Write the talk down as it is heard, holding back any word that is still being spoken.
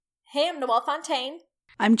Hey, I'm Noelle Fontaine.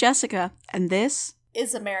 I'm Jessica, and this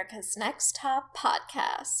is America's Next Top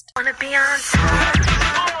Podcast. Wanna be on top.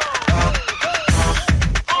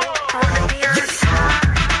 Wanna be on top.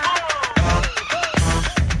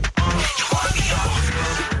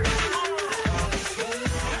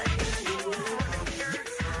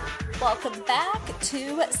 Welcome back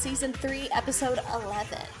to Season 3, Episode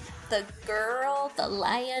 11. The girl the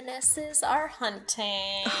lionesses are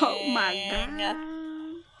hunting. Oh my god.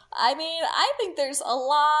 I mean, I think there's a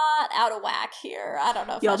lot out of whack here. I don't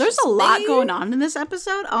know if there's a lot going on in this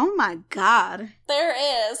episode. Oh my god. There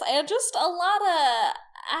is. And just a lot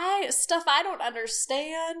of stuff I don't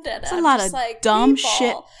understand. And it's a lot of like, dumb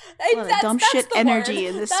shit. A lot of dumb shit energy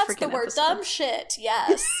in this freaking episode. That's the word. Dumb shit.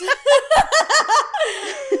 Yes.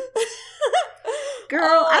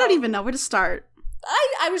 Girl, I don't even know where to start.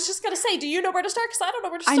 I was just going to say, do you know where to start? Because I don't know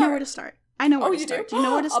where to start. I know where to start. I know where to start. Do you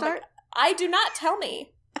know where to start? I do not. Tell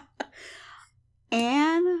me.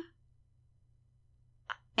 Anne.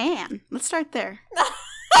 Let's start there.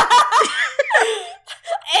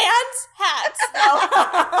 Anne's hats. No.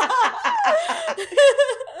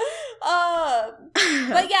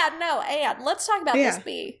 But yeah, no, Anne. Let's talk about this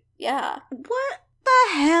bee. Yeah. What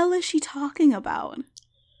the hell is she talking about?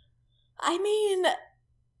 I mean,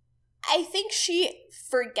 I think she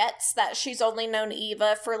forgets that she's only known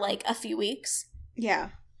Eva for like a few weeks. Yeah.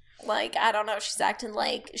 Like, I don't know, she's acting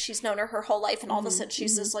like she's known her whole life and all of a sudden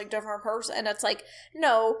she's this, like, different person. And it's like,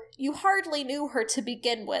 no, you hardly knew her to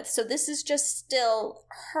begin with. So this is just still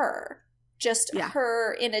her. Just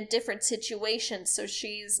her in a different situation. So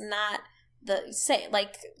she's not the same.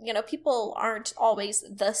 Like, you know, people aren't always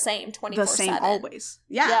the same 24/7. The same always.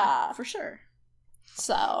 Yeah, for sure.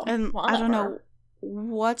 So, and whatever. I don't know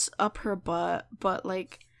what's up her butt, but,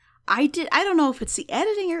 like, I don't know if it's the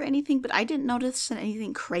editing or anything, but I didn't notice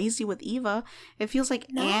anything crazy with Eva. It feels like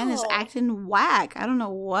Anne is acting whack. I don't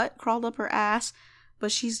know what crawled up her ass,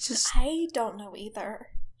 but she's just... I don't know either.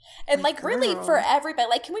 And, like, really, for everybody,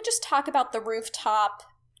 like, can we just talk about the rooftop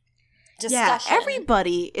discussion? Yeah,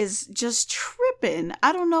 everybody is just tripping.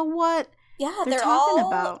 I don't know what they're talking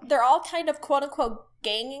about. They're all kind of, quote-unquote,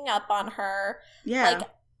 ganging up on her. Yeah. Like,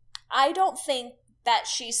 I don't think that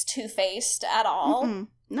she's two-faced at all. Mm-mm.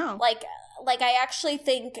 No. Like I actually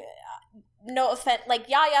think, no offense, like,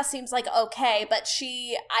 Yaya seems like okay, but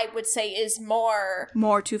she, I would say, is more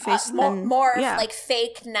two-faced more like,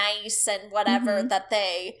 fake nice and whatever that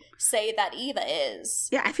they say that Eva is.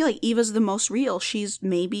 Yeah, I feel like Eva's the most real. She's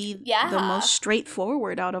maybe the most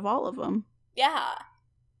straightforward out of all of them. Yeah.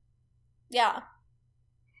 Yeah.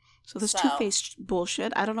 So this two-faced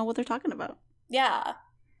bullshit, I don't know what they're talking about. Yeah.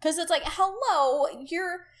 Because it's like, hello,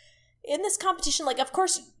 you're... in this competition, like, of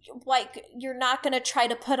course, like, you're not going to try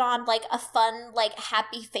to put on, like, a fun, like,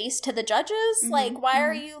 happy face to the judges. Like, why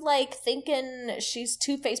are you, like, thinking she's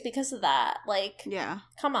two-faced because of that? Like,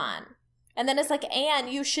 come on. And then it's like, Anne,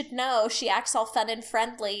 you should know she acts all fun and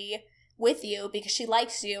friendly with you because she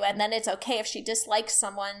likes you. And then it's okay if she dislikes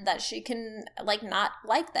someone that she can, like, not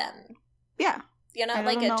like them. Yeah. You know,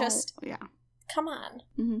 like, it just... Yeah. Come on.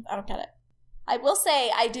 Mm-hmm. I don't get it. I will say,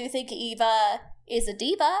 I do think Eva is a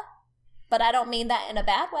diva. But I don't mean that in a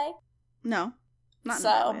bad way. No, not in a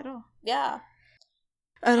bad way at all. Yeah.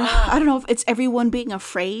 I don't know if it's everyone being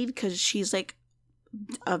afraid because she's, like,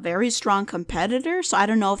 a very strong competitor. So I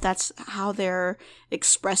don't know if that's how they're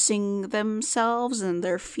expressing themselves and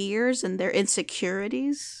their fears and their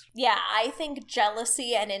insecurities. Yeah, I think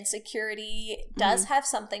jealousy and insecurity does have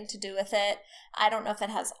something to do with it. I don't know if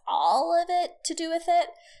it has all of it to do with it.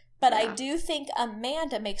 But I do think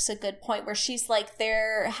Amanda makes a good point where she's like,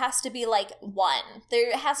 there has to be, like, one.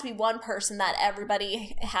 There has to be one person that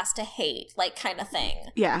everybody has to hate, like, kind of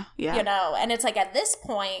thing. Yeah, yeah. You know? And it's like, at this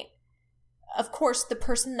point, of course, the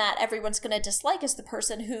person that everyone's going to dislike is the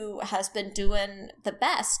person who has been doing the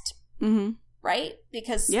best. Mm-hmm. Right?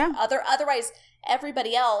 Because otherwise,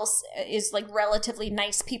 everybody else is, like, relatively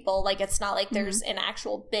nice people. Like, it's not like there's an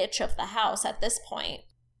actual bitch of the house at this point.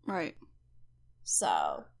 Right.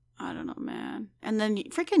 So... I don't know, man. And then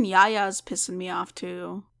freaking Yaya's pissing me off,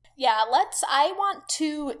 too. Yeah, I want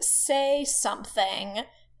to say something,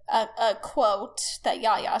 a quote that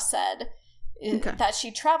Yaya said, that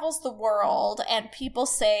she travels the world and people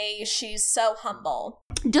say she's so humble.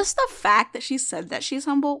 Just the fact that she said that she's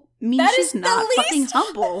humble means she's not fucking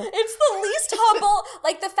humble. It's the least humble.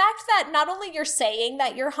 Like, the fact that not only you're saying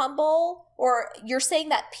that you're humble, or you're saying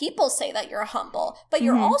that people say that you're humble, but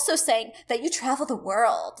you're also saying that you travel the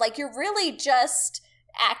world. Like, you're really just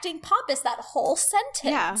acting pompous that whole sentence.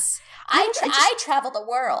 Yeah. I travel the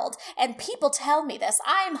world, and people tell me this.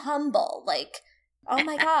 I'm humble. Like, oh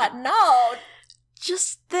my God, no.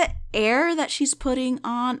 Just the air that she's putting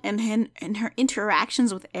on and her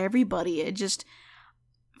interactions with everybody, it just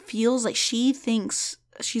feels like she thinks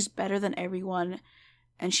she's better than everyone,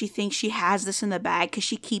 and she thinks she has this in the bag because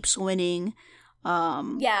she keeps winning.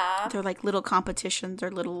 They're like little competitions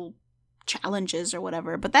or little challenges or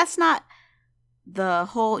whatever, but that's not the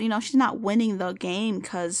whole, she's not winning the game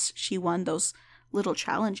because she won those little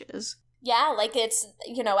challenges. Yeah, like it's,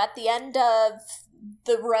 at the end of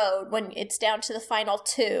the road, when it's down to the final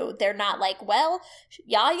 2, they're not like, well,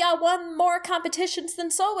 Yaya won more competitions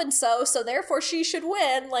than so-and-so, so therefore she should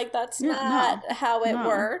win. Like, that's not how it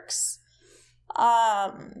works.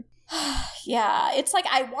 Yeah, it's like,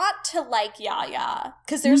 I want to like Yaya,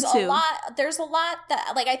 because there's a lot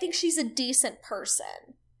that, like, I think she's a decent person.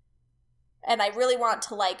 And I really want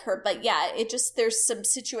to like her, but yeah, there's some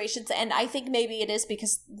situations, and I think maybe it is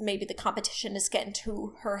because maybe the competition is getting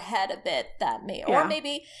to her head a bit, or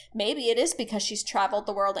maybe it is because she's traveled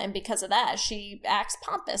the world, and because of that, she acts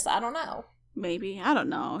pompous. I don't know. Maybe. I don't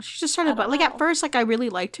know. She just started, but like at first, like I really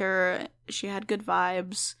liked her. She had good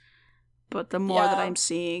vibes, but the more that I'm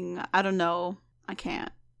seeing, I don't know. I can't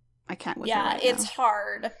with her right it's now.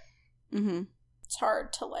 hard. Mm-hmm. It's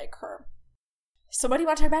hard to like her. So what do you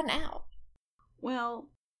want to talk about now? Well,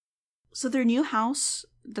 so their new house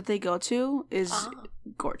that they go to is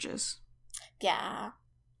gorgeous. Yeah.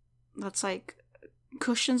 That's like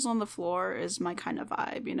cushions on the floor is my kind of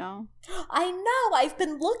vibe, I know. I've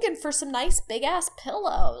been looking for some nice big ass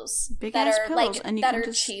pillows. And that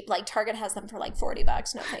are cheap. Like Target has them for like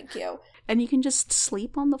 $40. No, thank you. And you can just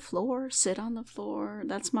sleep on the floor, sit on the floor.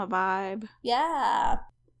 That's my vibe. Yeah.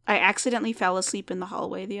 I accidentally fell asleep in the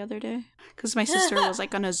hallway the other day because my sister was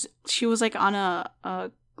like on a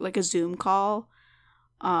Zoom call,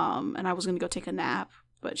 and I was gonna go take a nap,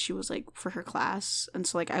 but she was like for her class, and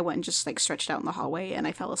so like I went and just like stretched out in the hallway, and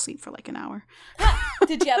I fell asleep for like an hour.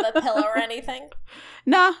 Did you have a pillow or anything?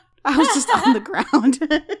 Nah, I was just on the ground.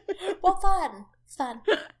 Well, fun.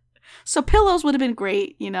 So pillows would have been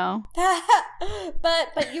great, But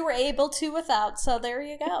you were able to without, so there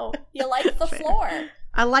you go. You like the floor.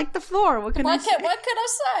 I like the floor. What can I say? What can I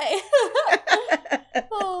say?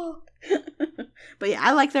 Oh. But yeah,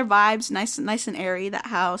 I like their vibes. Nice and airy, that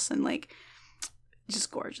house, and like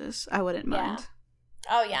just gorgeous. I wouldn't mind.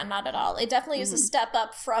 Oh yeah, not at all. It definitely is a step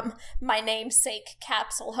up from my namesake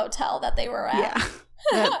capsule hotel that they were at.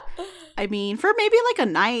 Yeah. I mean, for maybe like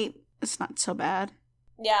a night, it's not so bad.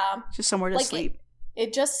 Yeah. Just somewhere to sleep.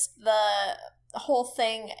 It just, the whole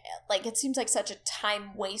thing, like, it seems like such a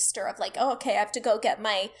time waster of like, oh, okay, I have to go get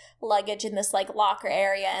my luggage in this like locker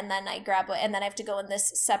area, and then I grab it, and then I have to go in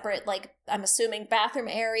this separate, like, I'm assuming bathroom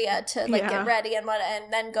area to like get ready and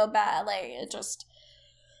then go back. Like,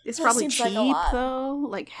 it's probably cheap like though,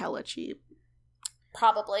 like hella cheap.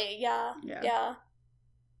 Probably, yeah.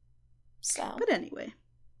 So, but anyway,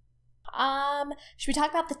 should we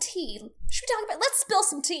talk about the tea? Let's spill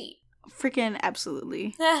some tea. Freaking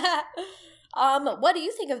absolutely. What do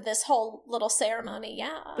you think of this whole little ceremony?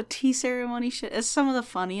 Yeah. The tea ceremony shit is some of the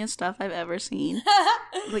funniest stuff I've ever seen.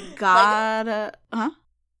 Like, God,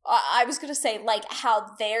 I was gonna say, like,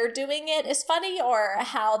 how they're doing it is funny, or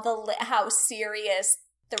how serious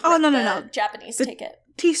the Japanese take it.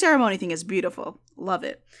 Tea ceremony thing is beautiful. Love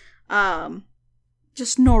it.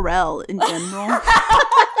 Just Norel in general.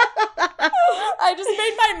 I just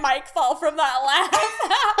made my mic fall from that laugh.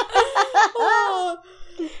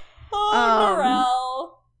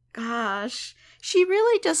 Norel. Gosh. She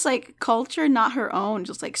really just, like, culture not her own,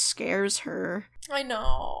 just, like, scares her. I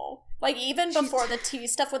know. Like, even before the tea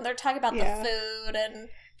stuff, when they're talking about the food and...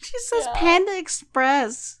 She says Panda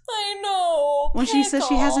Express. I know. When she says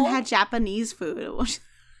she hasn't had Japanese food.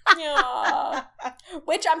 Yeah.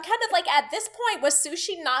 Which I'm kind of like, at this point, was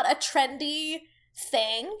sushi not a trendy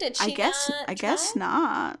thing? Did she I guess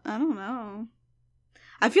not. I don't know.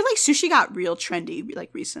 I feel like sushi got real trendy, like,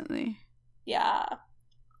 recently. Yeah.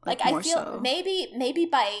 Like I feel maybe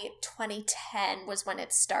by 2010 was when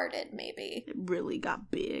it started, maybe. It really got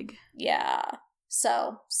big. Yeah.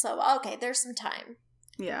 So okay, there's some time.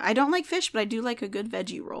 Yeah, I don't like fish, but I do like a good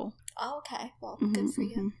veggie roll. Oh, okay. Well, good for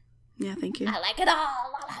you. Yeah, thank you. I like it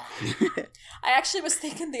all. I actually was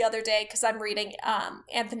thinking the other day, because I'm reading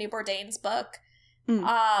Anthony Bourdain's book, and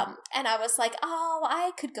I was like, oh,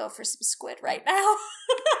 I could go for some squid right now.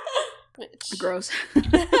 Gross.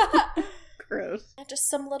 Gross. Just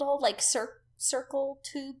some little, like, circle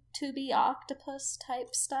tubey octopus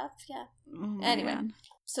type stuff. Yeah. Oh, anyway. Man.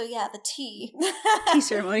 So yeah, the tea. Tea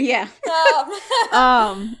ceremony, yeah.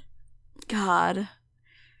 God.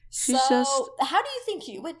 She's so, how do you think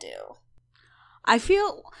you would do? I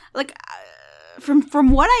feel like,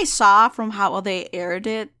 from what I saw, from how they aired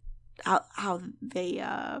it, how they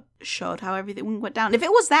showed how everything went down. If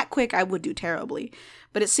it was that quick, I would do terribly.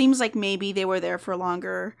 But it seems like maybe they were there for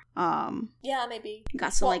longer. Yeah, maybe.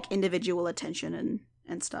 Got some like individual attention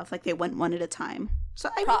and stuff. Like they went one at a time. So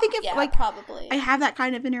I think if like probably I have that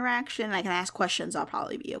kind of interaction and I can ask questions, I'll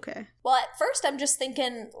probably be okay. Well, at first I'm just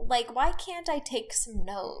thinking, like, why can't I take some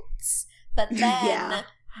notes? But then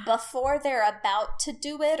before they're about to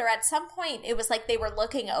do it, or at some point, it was like they were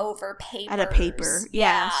looking over papers. At a paper.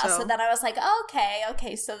 Yeah. So then I was like,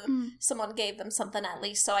 okay, so someone gave them something at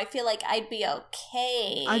least. So I feel like I'd be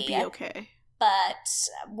okay. I'd be okay. But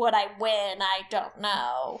would I win? I don't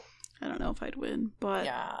know. I don't know if I'd win, but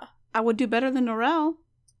yeah. I would do better than Norelle.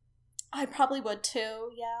 I probably would too,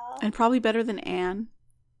 yeah. And probably better than Anne.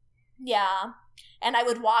 Yeah. And I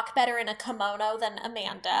would walk better in a kimono than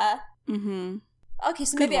Amanda. Mm-hmm. Okay,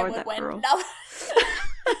 so maybe I would win. Girl. No.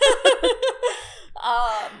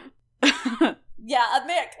 Yeah,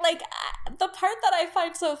 like, the part that I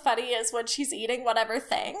find so funny is when she's eating whatever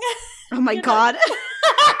thing. Oh my god.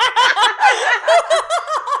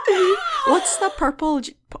 What's the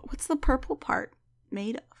purple part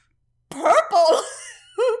made of? Purple?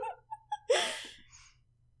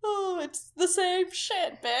 Oh, it's the same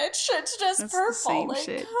shit, bitch. It's just That's purple. the same like,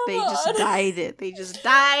 shit. come They on. just dyed it. They just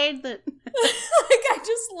dyed it. Like, I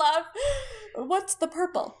just love, what's the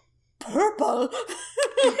purple? Purple?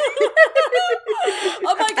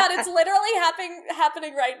 Oh my god, it's literally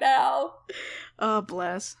happening right now. Oh,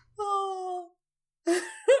 bless. Oh.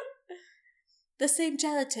 The same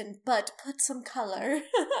gelatin, but put some color.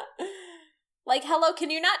 Like, hello, can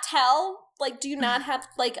you not tell? Like, do you not have,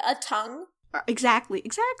 like, a tongue? Exactly.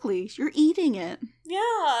 You're eating it.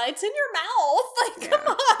 Yeah, it's in your mouth. Like,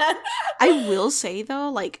 come on. I will say, though,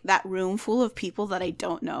 like, that room full of people that I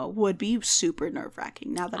don't know would be super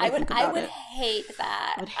nerve-wracking now that I think about it. I would hate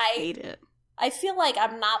that. I would hate it. I feel like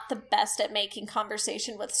I'm not the best at making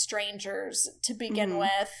conversation with strangers to begin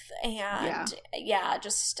with. And,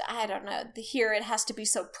 just, I don't know. Here it has to be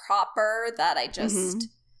so proper that I just...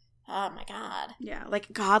 Oh my god. Yeah, like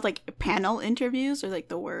panel interviews are like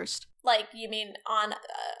the worst. Like, you mean on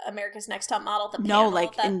America's Next Top Model? The no, panel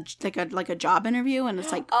like that... in like a job interview, and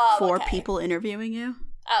it's like four people interviewing you.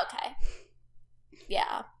 Okay.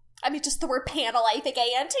 Yeah. I mean, just the word panel. I think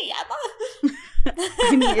A-N-T, Emma.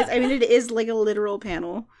 I mean, it is like a literal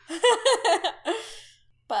panel.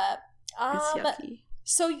 But it's yucky.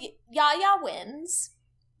 So Yaya wins.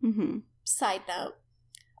 Mm-hmm. Side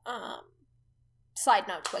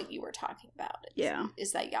note to what you were talking about.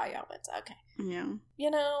 Is that Yaya wins. Okay. Yeah.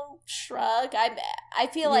 You know, shrug. I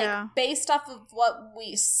feel like based off of what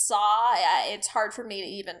we saw, it's hard for me to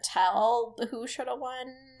even tell who should have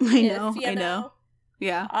won. I know.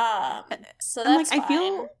 Yeah. So that's like,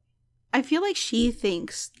 fine. I feel like she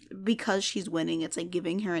thinks because she's winning, it's like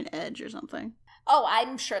giving her an edge or something. Oh,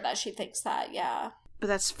 I'm sure that she thinks that, yeah. But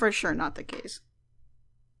that's for sure not the case.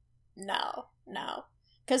 No.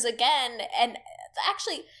 Because again, and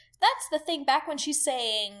actually, that's the thing, back when she's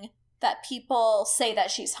saying that people say that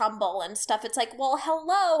she's humble and stuff, it's like, well,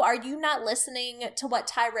 hello, are you not listening to what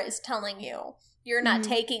Tyra is telling you? You're not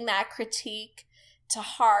taking that critique to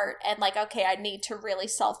heart and like, okay, I need to really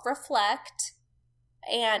self-reflect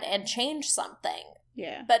and change something.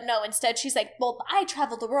 Yeah. But no, instead she's like, well, I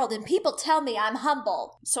travel the world and people tell me I'm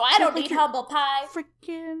humble, so I don't need humble pie.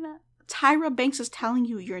 Freaking Tyra Banks is telling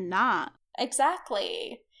you you're not.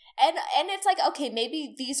 Exactly. And it's like, okay,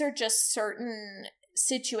 maybe these are just certain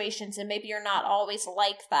situations and maybe you're not always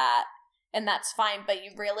like that, and that's fine, but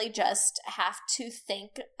you really just have to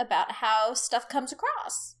think about how stuff comes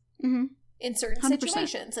across in certain 100%.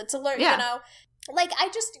 situations. It's you know, like,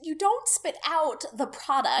 you don't spit out the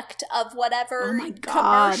product of whatever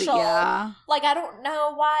commercial. Yeah. Like, I don't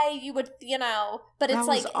know why you would, you know, but it's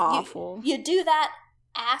like awful. You do that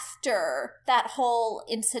after that whole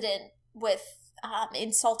incident with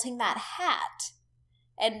insulting that hat.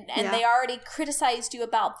 And they already criticized you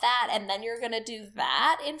about that, and then you're gonna do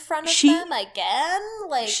that in front of them again?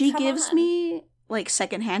 Like, she gives me like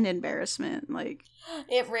secondhand embarrassment. Like,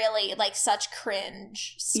 it really, like, such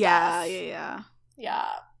cringe stuff. Yeah.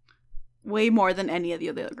 Way more than any of the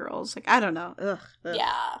other girls. Like, I don't know. Ugh.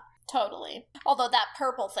 Yeah, totally. Although that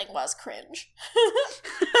purple thing was cringe.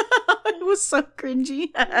 It was so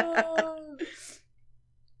cringy.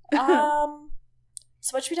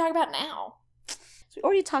 So what should we talk about now? So we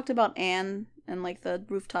already talked about Anne and like the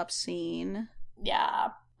rooftop scene. Yeah.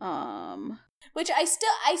 Which I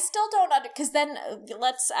still don't because then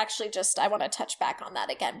let's actually just, I want to touch back on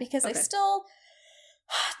that again because I still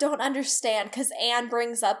don't understand, because Anne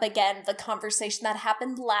brings up again the conversation that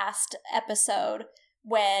happened last episode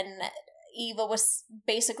when Eva was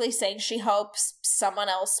basically saying she hopes someone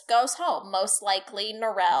else goes home, most likely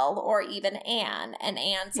Norelle or even Anne. And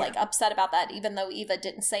Anne's like upset about that, even though Eva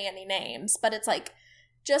didn't say any names. But it's like,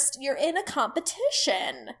 just, you're in a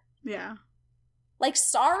competition. Yeah. Like,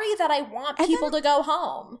 sorry that I want people to go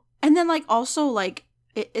home. And then, like, also, like,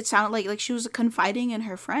 it sounded like she was confiding in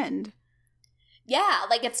her friend. Yeah,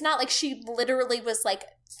 like, it's not like she literally was, like,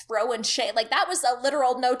 throwing shade. Like, that was a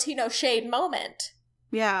literal no tea, no shade moment.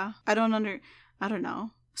 Yeah. I don't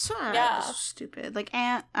know. Sorry. Yeah. This is stupid. Like,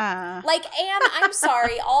 Anne, Like, Anne, I'm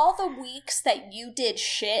sorry. All the weeks that you did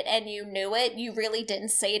shit and you knew it, you really didn't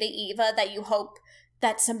say to Eva that you hope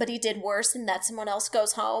that somebody did worse and that someone else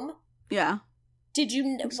goes home? Yeah. Did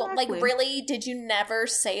you, Exactly. like, really, did you never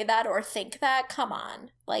say that or think that? Come on.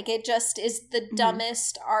 Like, it just is the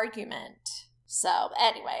dumbest argument. So,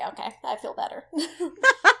 anyway, okay, I feel better.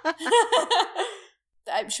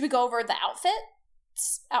 Should we go over the outfit?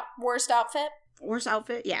 Worst outfit? Worst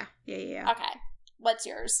outfit? Yeah. Okay. What's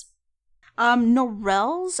yours?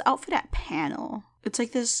 Norelle's outfit at panel. It's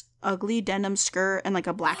like this ugly denim skirt and like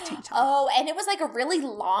a black tank top. Oh, and it was like a really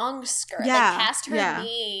long skirt, like past her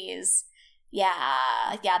knees. Yeah,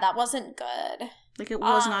 that wasn't good. Like, it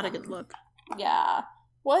was not a good look. Yeah.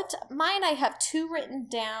 Mine, I have 2 written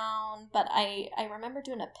down, but I remember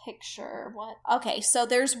doing a picture. What? Okay, so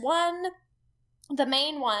there's one, the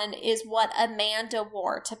main one is what Amanda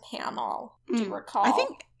wore to panel. Do you recall? I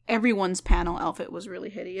think everyone's panel outfit was really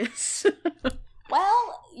hideous.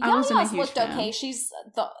 Well, Yaya's looked fan. okay. She's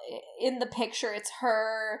in the picture.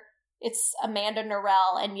 It's Amanda,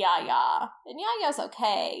 Norelle, and Yaya. And Yaya's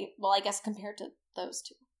okay. Well, I guess compared to those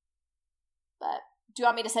two. But do you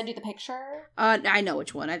want me to send you the picture? I know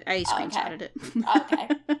which one. I screenshotted it. Okay.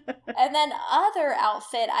 And then other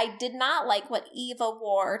outfit, I did not like what Eva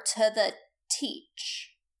wore to the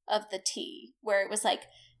teach of the tea, where it was like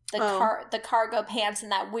the cargo pants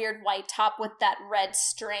and that weird white top with that red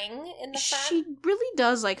string in the front. She really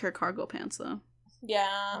does like her cargo pants, though.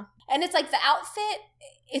 Yeah. And it's like the outfit,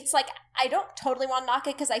 it's like, I don't totally want to knock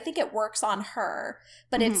it because I think it works on her,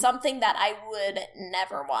 but it's something that I would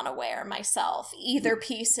never want to wear myself, either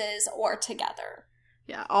pieces or together.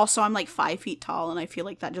 Yeah. Also, I'm like 5 feet tall, and I feel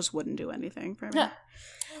like that just wouldn't do anything for me.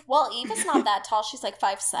 Well, Eva's not that tall. She's like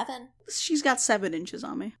 5'7". She's got 7 inches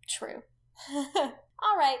on me. True.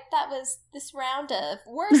 All right, that was this round of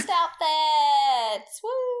worst outfits.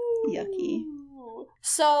 Woo! Yucky.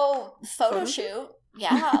 So, photo shoot.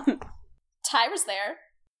 Yeah. Tyra's there.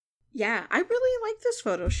 Yeah, I really like this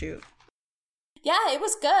photo shoot. Yeah, it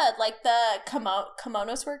was good. Like, the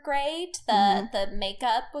kimonos were great. The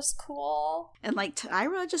makeup was cool. And, like,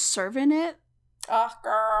 Tyra just serving it. Oh,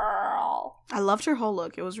 girl. I loved her whole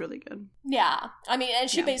look. It was really good. Yeah. I mean, and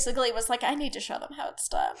she basically was like, I need to show them how it's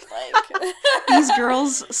done. Like, these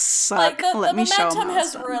girls suck. Like, Let me show them momentum how has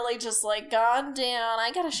it's done. really just, like, gone down.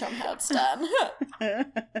 I gotta show them how it's done.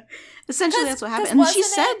 Essentially, that's what happened. And she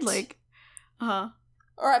said, like,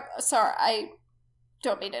 sorry, I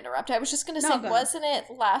don't mean to interrupt. I was just gonna say, go wasn't it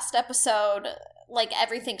last episode, like,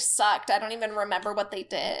 everything sucked? I don't even remember what they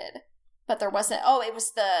did. But there wasn't, it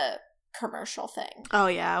was the commercial thing. Oh,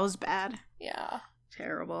 yeah, it was bad. Yeah.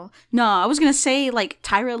 Terrible. No, I was gonna say, like,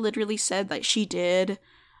 Tyra literally said that she did,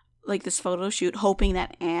 like, this photo shoot hoping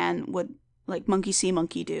that Anne would, like, monkey see,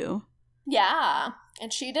 monkey do. Yeah.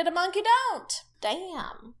 And she did a monkey don't.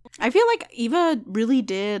 Damn. I feel like Eva really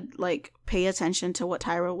did, like, pay attention to what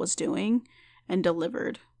Tyra was doing and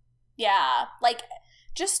delivered. Yeah. Like,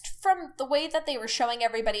 just from the way that they were showing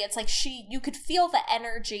everybody, it's like you could feel the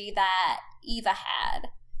energy that Eva had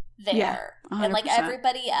there. Yeah, 100%. And, like,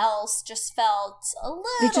 everybody else just felt a little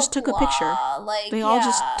They just took a picture. Like, They all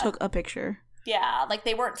just took a picture. Yeah, like,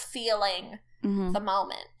 they weren't feeling the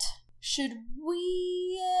moment. Should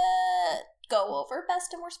we go over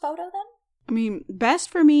best and worst photo then? I mean, best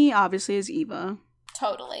for me, obviously, is Eva.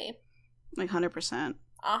 Totally. Like, 100%.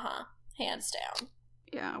 Uh-huh. Hands down.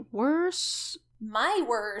 Yeah. Worst? My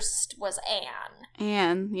worst was Anne.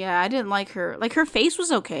 Anne, yeah, I didn't like her. Like, her face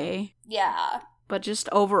was okay. Yeah. But just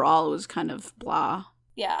overall, it was kind of blah.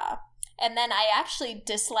 Yeah. And then I actually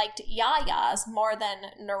disliked Yaya's more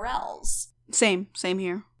than Norelle's. Same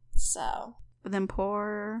here. So. But then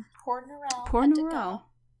poor Norelle. Poor had to Norelle. go.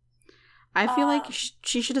 I feel like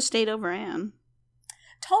she should have stayed over Anne.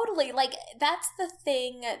 Totally. Like, that's the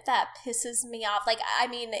thing that pisses me off. Like, I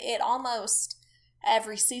mean, it almost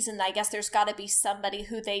every season, I guess there's got to be somebody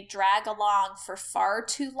who they drag along for far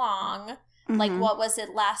too long. Like, what was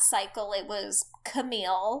it last cycle? It was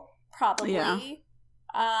Camille, probably. Yeah.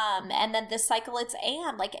 And then this cycle, it's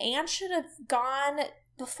Anne. Like, Anne should have gone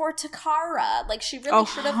before Takara. Like, she really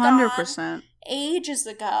should have 100%. gone ages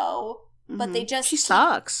ago. but they just She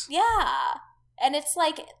sucks. Yeah. And it's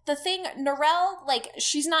like, the thing, Narelle, like,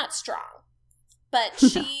 she's not strong, but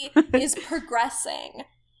she is progressing.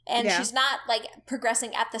 And she's not, like,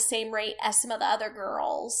 progressing at the same rate as some of the other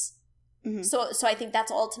girls. Mm-hmm. So I think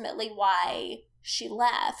that's ultimately why she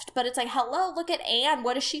left. But it's like, hello, look at Anne.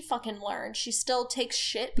 What does she fucking learn? She still takes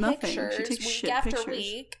shit pictures week after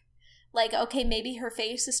week. Like, okay, maybe her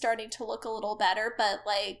face is starting to look a little better, but,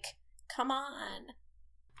 like, come on.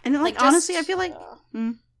 And then, like honestly, I feel like... No,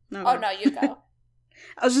 you go.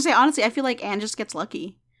 I was just saying, honestly, I feel like Anne just gets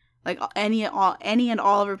lucky. Like, any and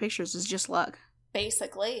all of her pictures is just luck.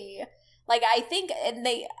 Basically. Like, I think, and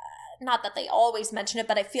they... Not that they always mention it,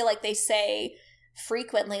 but I feel like they say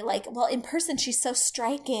frequently, like, well, in person, she's so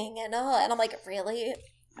striking, and I'm like, really?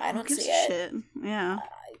 I don't see it. Shit. Yeah.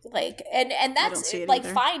 Like, and that's, like,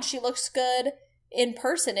 either. Fine, she looks good in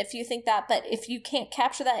person if you think that, but if you can't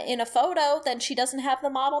capture that in a photo, then she doesn't have the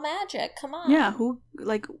model magic. Come on. Yeah,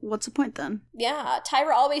 what's the point then? Yeah,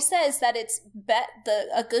 Tyra always says that it's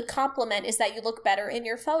a good compliment is that you look better in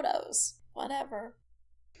your photos. Whatever.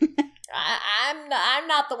 I'm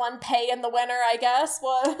not the one paying the winner, I guess.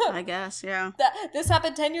 What? I guess, yeah. This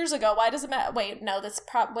happened 10 years ago. Why does it matter? Wait, no,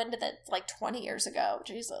 when did it, like 20 years ago?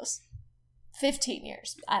 Jesus. 15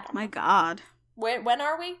 years. I don't know. My God. When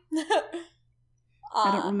are we?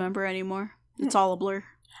 I don't remember anymore. It's all a blur.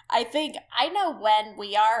 I think I know when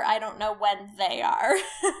we are. I don't know when they are.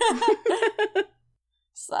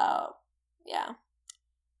 So, yeah.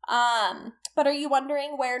 But are you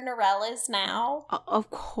wondering where Narelle is now? Of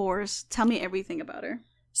course. Tell me everything about her.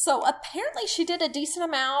 So apparently she did a decent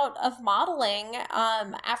amount of modeling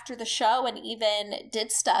after the show and even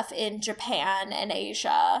did stuff in Japan and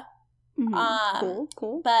Asia. Mm-hmm.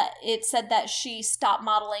 Cool. But it said that she stopped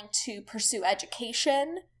modeling to pursue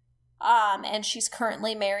education. And she's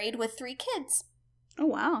currently married with 3 kids. Oh,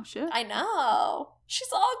 wow. Shit. I know.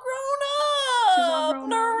 She's all grown up.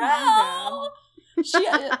 Narelle.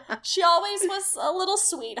 She always was a little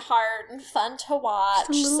sweetheart and fun to watch.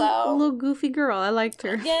 A little goofy girl. I liked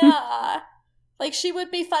her. Yeah. Like, she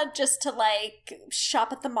would be fun just to, like,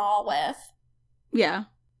 shop at the mall with. Yeah.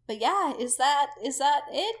 But yeah, is that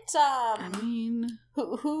it? I mean...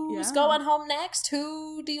 Who's going home next?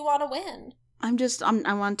 Who do you want to win?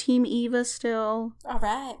 I'm on Team Eva still. All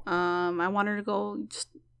right. I want her to go just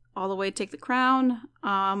all the way to take the crown.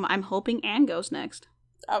 I'm hoping Anne goes next.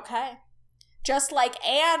 Okay. Just like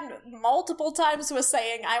Anne multiple times was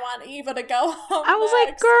saying, I want Eva to go home I was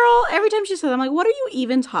next. like, girl, every time she said that, I'm like, what are you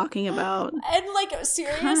even talking about? And like,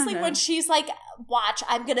 seriously, when she's like, watch,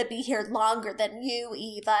 I'm going to be here longer than you,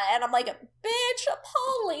 Eva. And I'm like, bitch,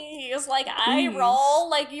 please. Like, I roll.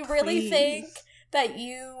 Like, you really think that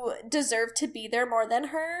you deserve to be there more than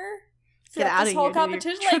her? Get out of here. This whole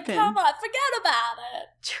competition? Like, come on, forget about it.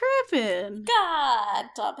 Tripping. God,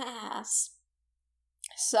 dumbass.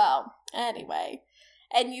 So, anyway,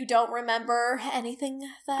 and you don't remember anything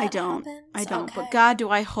that happens? I don't, okay. But God,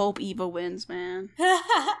 do I hope Eva wins, man.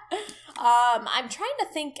 I'm trying to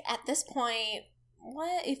think at this point,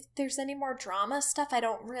 what if there's any more drama stuff I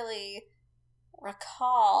don't really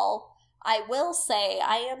recall. I will say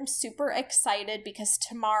I am super excited because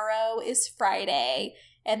tomorrow is Friday,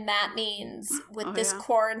 and that means with this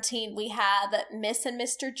quarantine, we have Miss and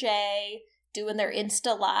Mr. J doing their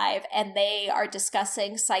Insta Live, and they are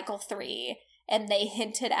discussing Cycle 3, and they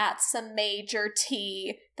hinted at some major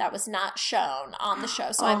tea that was not shown on the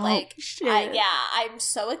show. So I'm like, I'm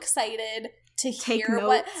so excited to hear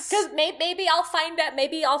what, because maybe I'll find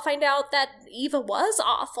out that Eva was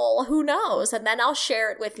awful. Who knows? And then I'll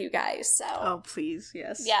share it with you guys. So please,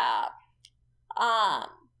 yes, yeah.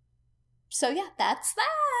 So yeah, that's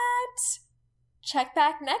that. Check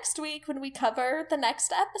back next week when we cover the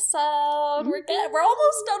next episode. We're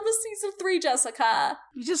almost done with season 3, Jessica.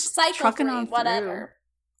 You just Cycle 3, on whatever.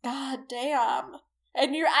 God damn.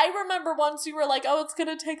 And I remember once you were like, oh, it's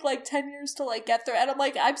gonna take like 10 years to like get through. And I'm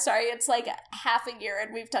like, I'm sorry, it's like half a year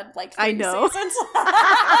and we've done like 3 seasons.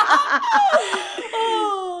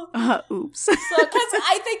 Oops. So,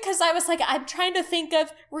 because I was like, I'm trying to think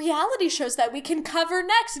of reality shows that we can cover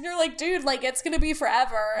next. And you're like, dude, like it's gonna be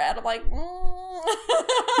forever. And I'm like,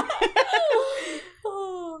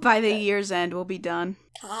 By the year's end, we'll be done.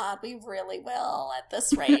 God, we really will at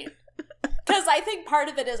this rate. Because I think part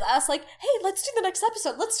of it is us like, hey, let's do the next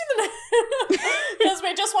episode. Let's do the next. Because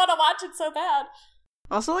we just want to watch it so bad.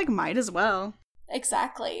 Also, like, might as well.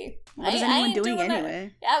 Exactly. What is anyone doing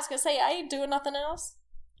anyway? Yeah, I was going to say, I ain't doing nothing else.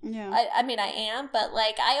 Yeah. I mean, I am, but,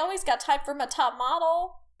 like, I always got time for my top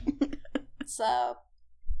model. So,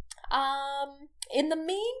 in the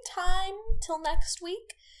meantime, till next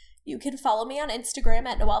week, You can follow me on Instagram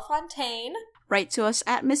at Noelle Fontaine. Write to us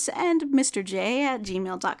at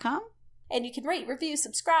missandmrj@gmail.com. And you can rate, review,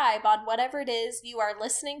 subscribe on whatever it is you are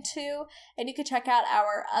listening to. And you can check out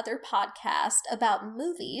our other podcast about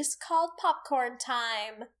movies called Popcorn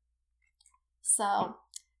Time. So,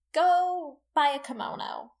 go buy a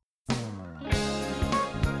kimono.